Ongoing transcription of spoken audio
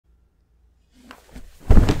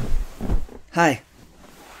Hi,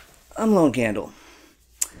 I'm Lone Candle.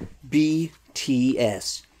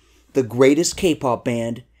 BTS, the greatest K-pop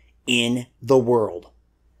band in the world.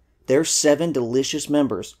 Their 7 delicious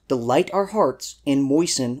members delight our hearts and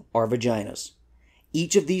moisten our vaginas.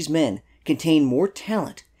 Each of these men contain more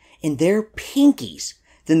talent in their pinkies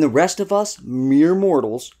than the rest of us mere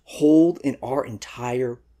mortals hold in our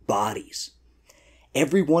entire bodies.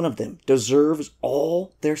 Every one of them deserves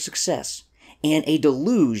all their success and a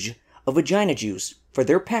deluge of vagina juice for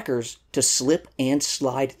their peckers to slip and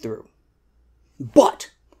slide through. But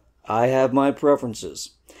I have my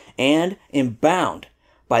preferences and am bound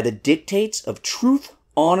by the dictates of truth,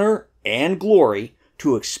 honor, and glory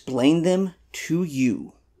to explain them to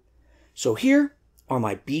you. So here are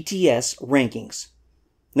my BTS rankings.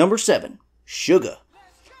 Number 7, SUGA,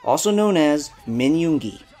 also known as Min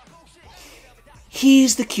Yoongi.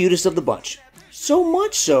 He's the cutest of the bunch, so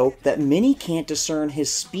much so that many can't discern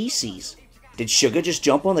his species. Did SUGA just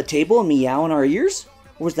jump on the table and meow in our ears?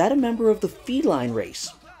 Or was that a member of the feline race?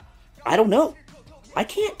 I don't know. I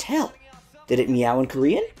can't tell. Did it meow in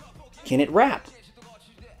Korean? Can it rap?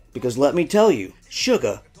 Because let me tell you,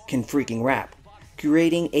 SUGA can freaking rap,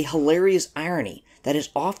 creating a hilarious irony that his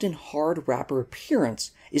often hard rapper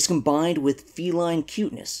appearance is combined with feline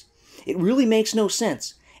cuteness. It really makes no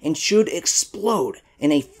sense and should explode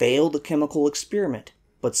in a failed chemical experiment.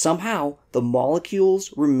 But somehow, the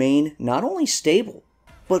molecules remain not only stable,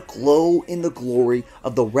 but glow in the glory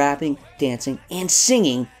of the rapping, dancing, and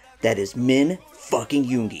singing that is Min fucking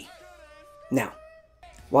Yoongi. Now,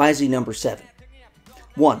 why is he number 7?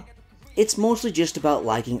 1. It's mostly just about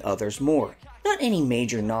liking others more. Not any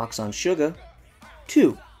major knocks on SUGA.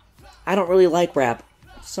 2. I don't really like rap.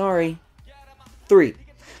 Sorry. 3.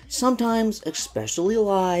 Sometimes, especially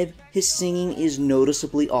live, his singing is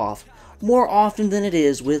noticeably off, more often than it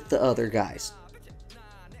is with the other guys.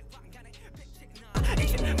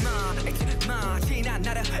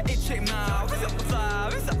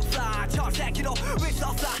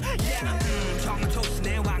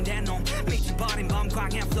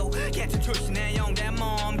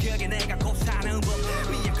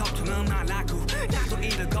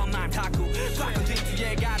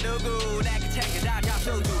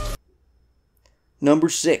 Number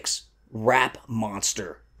 6, Rap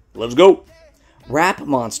Monster. Let's go! Rap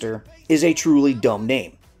Monster is a truly dumb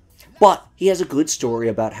name, but he has a good story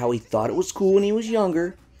about how he thought it was cool when he was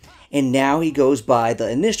younger, and now he goes by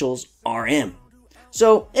the initials RM.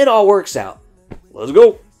 So it all works out. Let's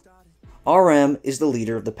go! RM is the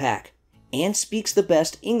leader of the pack, and speaks the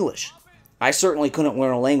best English. I certainly couldn't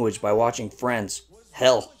learn a language by watching Friends.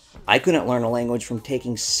 Hell, I couldn't learn a language from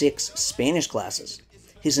taking 6 Spanish classes.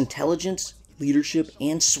 His intelligence, leadership,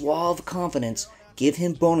 and suave confidence give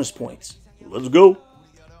him bonus points. Let's go!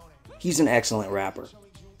 He's an excellent rapper.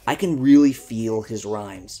 I can really feel his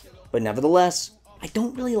rhymes, but nevertheless, I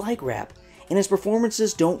don't really like rap, and his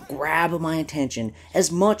performances don't grab my attention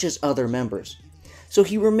as much as other members. So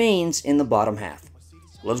he remains in the bottom half.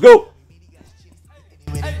 Let's go!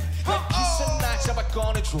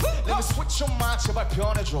 Let me switch your mind, 제발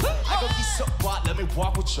변해줘. I got 있어봐, let me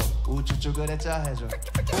walk with you. 우쭈쭈 그랬자 해줘.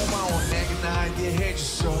 고마워 내가 나에게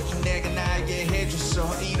해줬어. 내가 나에게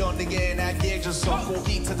해줬어. 이런 내게 나에게 해줬어.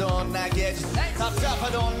 고기 타던 나에게 해줬어.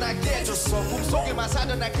 답답하던 나에게 해줬어. 꿈속에만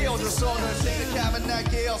사던 나에게 해줬어. 널 생각하면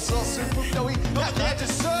나에게 없어. 슬픔 따위 나에게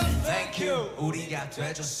해줬어. Thank you, 우리가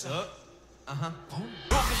돼줬어.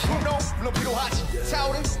 물론 필요하지.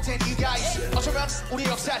 타오른 된 이유가 있어. 어쩌면 우리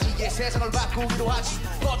역사지에 세상을 바꾸기도 하지.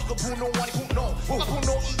 꺼지고 분노 아니 분노. 뭐가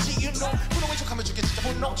분노인지 you know. 분노인 척하면 죽게 진짜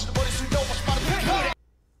분노. 지져버릴 수 있는 빠른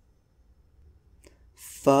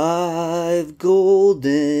 5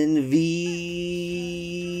 golden V's.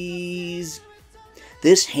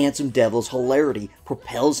 This handsome devil's hilarity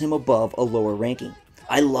propels him above a lower ranking.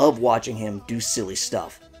 I love watching him do silly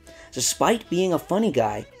stuff. Despite being a funny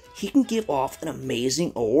guy, he can give off an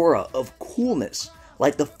amazing aura of coolness,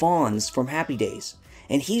 like the Fonz from Happy Days,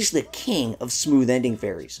 and he's the king of smooth ending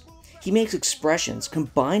fairies. He makes expressions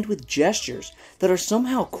combined with gestures that are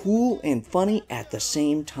somehow cool and funny at the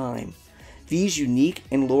same time. V's unique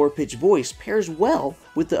and lower-pitched voice pairs well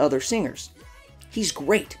with the other singers. He's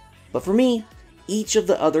great, but for me, each of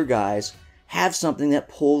the other guys have something that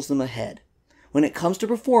pulls them ahead. When it comes to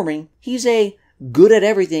performing, he's a good at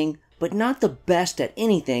everything, but not the best at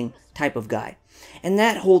anything type of guy. And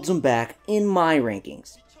that holds him back in my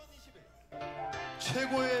rankings.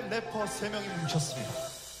 최고의 래퍼 3명이 뭉쳤습니다.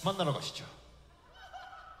 만나러 가시죠.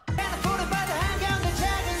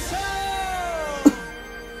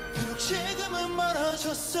 지금은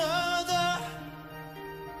멀어졌어도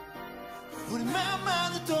우리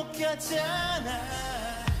마음만은 똑같잖아.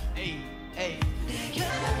 Hey.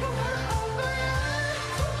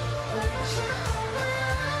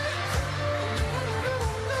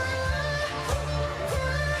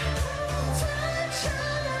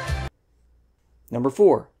 Number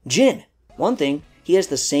 4. Jin. One thing, he has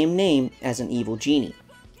the same name as an evil genie.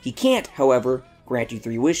 He can't, however, grant you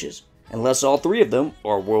 3 wishes, unless all 3 of them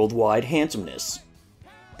are worldwide handsomeness.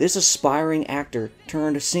 This aspiring actor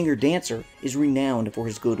turned singer-dancer is renowned for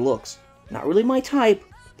his good looks. Not really my type,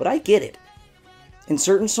 but I get it. In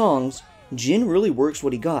certain songs, Jin really works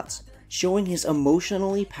what he got, showing his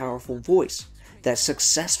emotionally powerful voice that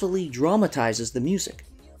successfully dramatizes the music.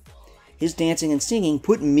 His dancing and singing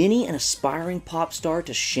put many an aspiring pop star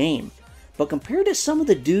to shame, but compared to some of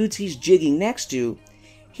the dudes he's jigging next to,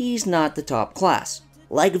 he's not the top class.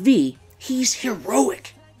 Like V, he's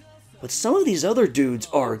heroic. But some of these other dudes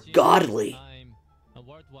are godly.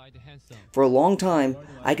 For a long time,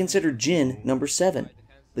 I considered Jin number 7,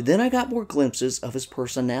 but then I got more glimpses of his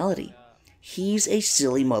personality. He's a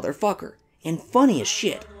silly motherfucker, and funny as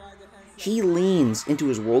shit. He leans into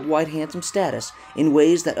his worldwide handsome status in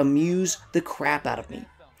ways that amuse the crap out of me.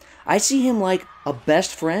 I see him like a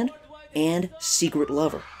best friend and secret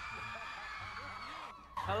lover.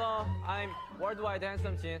 Hello, I'm worldwide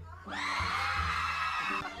handsome Jin. Where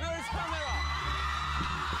is camera?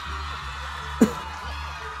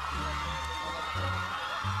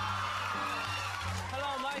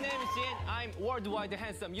 Hello, my name is Jin. I'm worldwide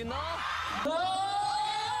handsome, you know?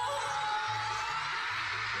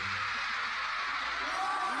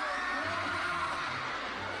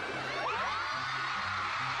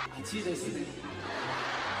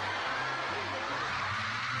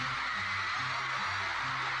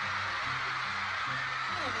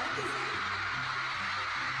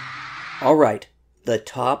 Alright, the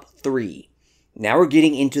top 3. Now we're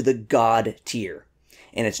getting into the God tier.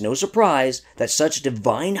 And it's no surprise that such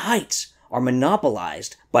divine heights are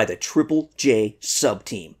monopolized by the Triple J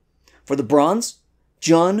sub-team. For the bronze,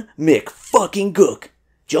 Jungkook.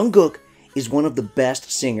 Jungkook is one of the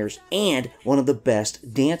best singers and one of the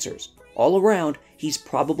best dancers. All around, he's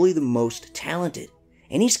probably the most talented.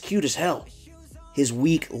 And he's cute as hell. His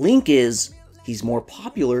weak link is, he's more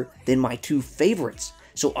popular than my 2 favorites.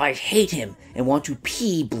 So I hate him and want to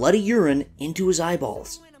pee bloody urine into his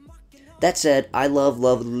eyeballs. That said, I love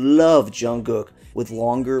Jungkook with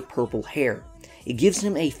longer purple hair. It gives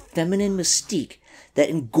him a feminine mystique that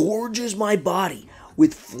engorges my body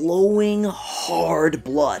with flowing hard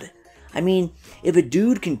blood. I mean, if a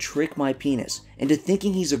dude can trick my penis into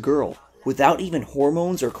thinking he's a girl without even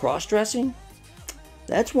hormones or cross-dressing,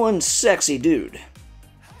 that's one sexy dude.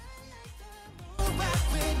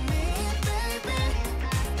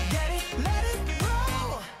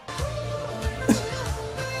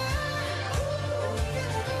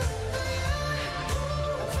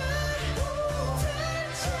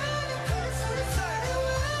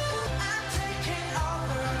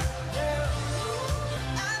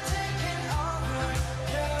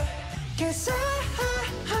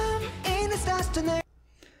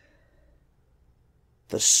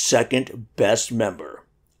 The second best member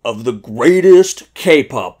of the greatest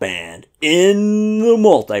K-pop band in the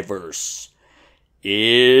multiverse is...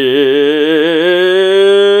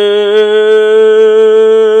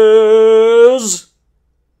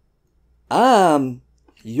 I'm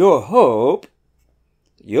your hope.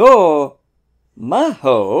 You're my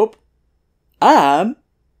hope. I'm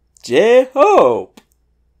J-Hope.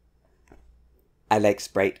 I like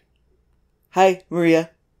Sprite. Hi, Maria.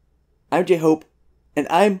 I'm J-Hope, and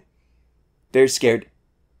I'm very scared.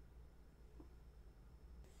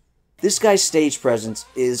 This guy's stage presence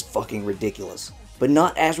is fucking ridiculous, but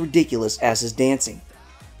not as ridiculous as his dancing.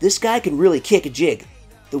 This guy can really kick a jig.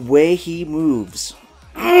 The way he moves.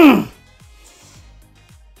 I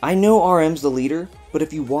know RM's the leader, but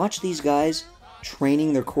if you watch these guys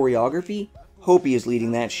training their choreography, Hopi is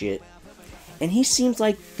leading that shit. And he seems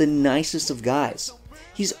like the nicest of guys.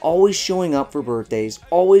 He's always showing up for birthdays,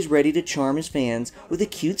 always ready to charm his fans with a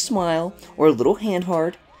cute smile or a little hand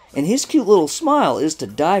heart, and his cute little smile is to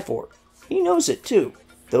die for. He knows it too.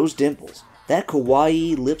 Those dimples, that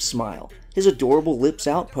kawaii lip smile, his adorable lips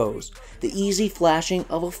out pose, the easy flashing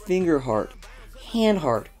of a finger heart, hand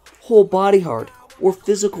heart, whole body heart, or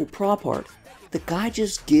physical prop heart. The guy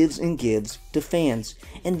just gives and gives to fans,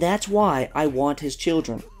 and that's why I want his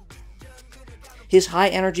children. His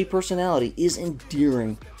high-energy personality is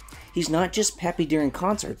endearing. He's not just peppy during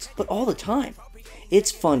concerts, but all the time.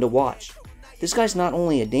 It's fun to watch. This guy's not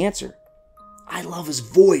only a dancer. I love his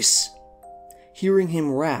voice. Hearing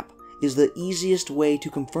him rap is the easiest way to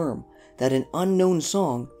confirm that an unknown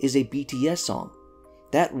song is a BTS song.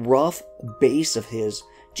 That rough bass of his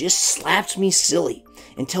just slaps me silly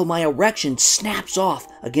until my erection snaps off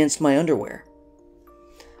against my underwear.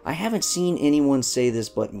 I haven't seen anyone say this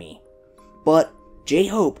but me, but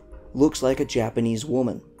J-Hope looks like a Japanese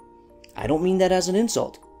woman. I don't mean that as an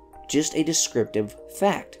insult, just a descriptive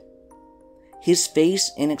fact. His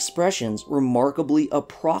face and expressions remarkably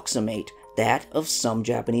approximate that of some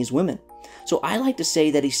Japanese women. So I like to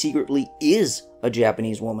say that he secretly is a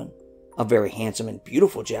Japanese woman. A very handsome and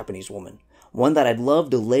beautiful Japanese woman. One that I'd love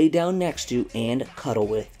to lay down next to and cuddle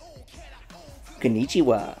with.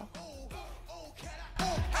 Konnichiwa.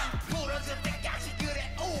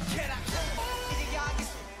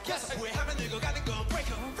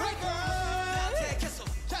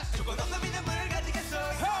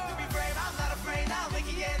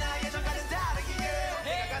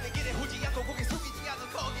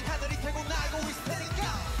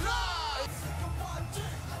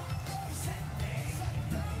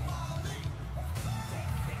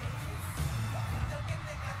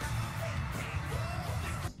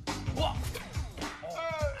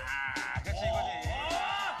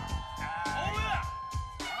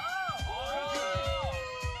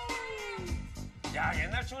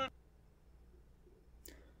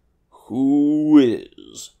 Who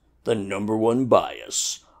is the #1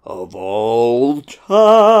 bias of all time?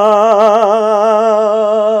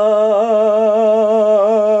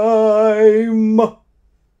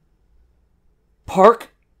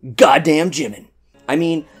 Park goddamn Jimin. I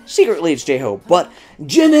mean, secretly it's J-Hope, but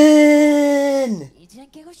Jimin!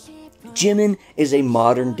 Jimin is a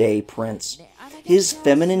modern-day prince. His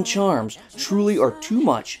feminine charms truly are too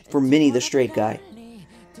much for Minnie the straight guy.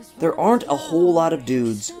 There aren't a whole lot of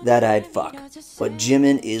dudes that I'd fuck, but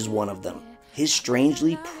Jimin is one of them. His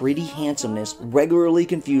strangely pretty handsomeness regularly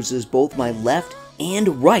confuses both my left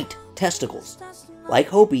and right testicles. Like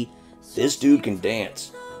Hopi, this dude can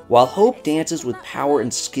dance. While Hope dances with power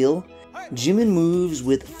and skill, Jimin moves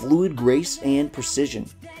with fluid grace and precision.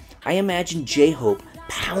 I imagine J-Hope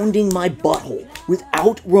pounding my butthole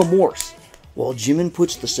without remorse, while Jimin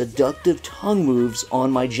puts the seductive tongue moves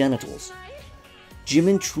on my genitals.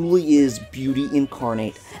 Jimin truly is beauty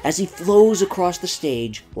incarnate as he flows across the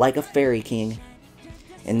stage like a fairy king.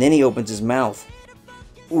 And then he opens his mouth.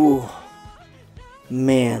 Ooh,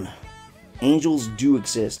 man, angels do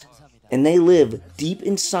exist, and they live deep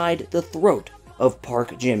inside the throat of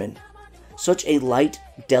Park Jimin. Such a light,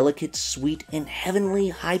 delicate, sweet, and heavenly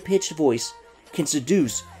high-pitched voice can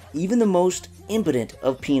seduce even the most impotent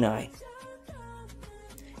of peni.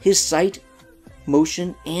 His sight,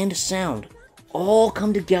 motion, and sound all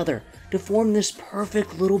come together to form this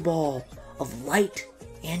perfect little ball of light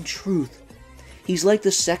and truth. He's like the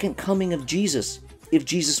second coming of Jesus, if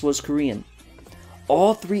Jesus was Korean.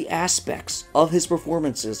 All three aspects of his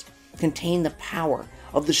performances contain the power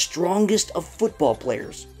of the strongest of football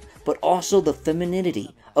players, but also the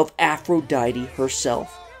femininity of Aphrodite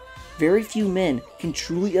herself. Very few men can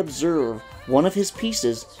truly observe one of his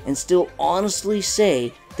pieces and still honestly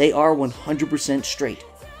say they are 100% straight.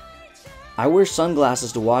 I wear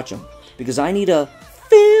sunglasses to watch him, because I need a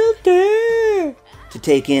filter to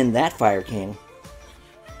take in that Fire King.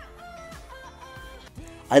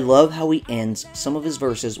 I love how he ends some of his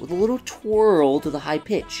verses with a little twirl to the high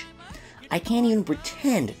pitch. I can't even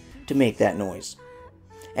pretend to make that noise.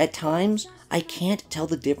 At times, I can't tell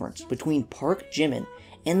the difference between Park Jimin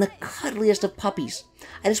and the cuddliest of puppies.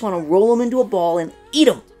 I just want to roll him into a ball and eat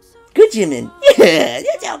him. Good Jimin. Yeah,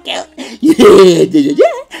 that's so cute. Yeah,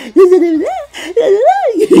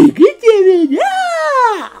 good Jimin.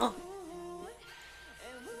 Yeah.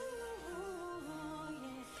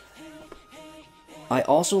 I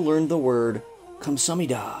also learned the word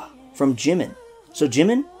kamsamida from Jimin. So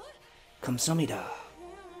Jimin, kamsamida.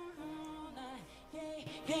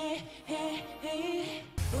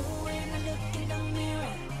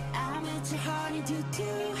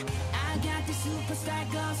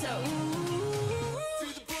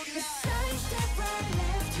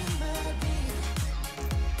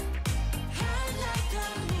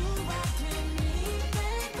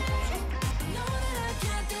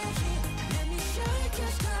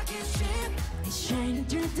 Shining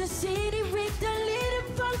through the city with a little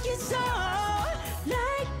funky soul,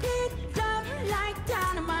 like it, love like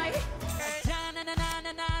dynamite. Light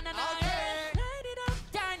it up,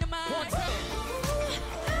 dynamite.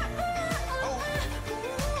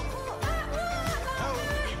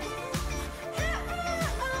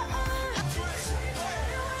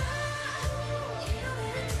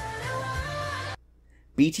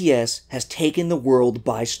 BTS has taken the world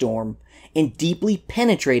by storm and deeply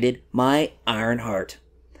penetrated my iron heart.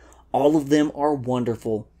 All of them are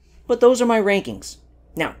wonderful, but those are my rankings.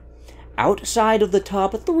 Now, Outside of the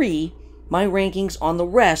top 3, my rankings on the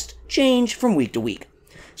rest change from week to week.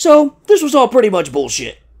 So, this was all pretty much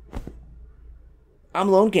bullshit. I'm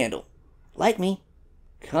Lone Candle. Like me,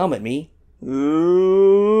 comment me,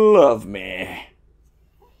 love me.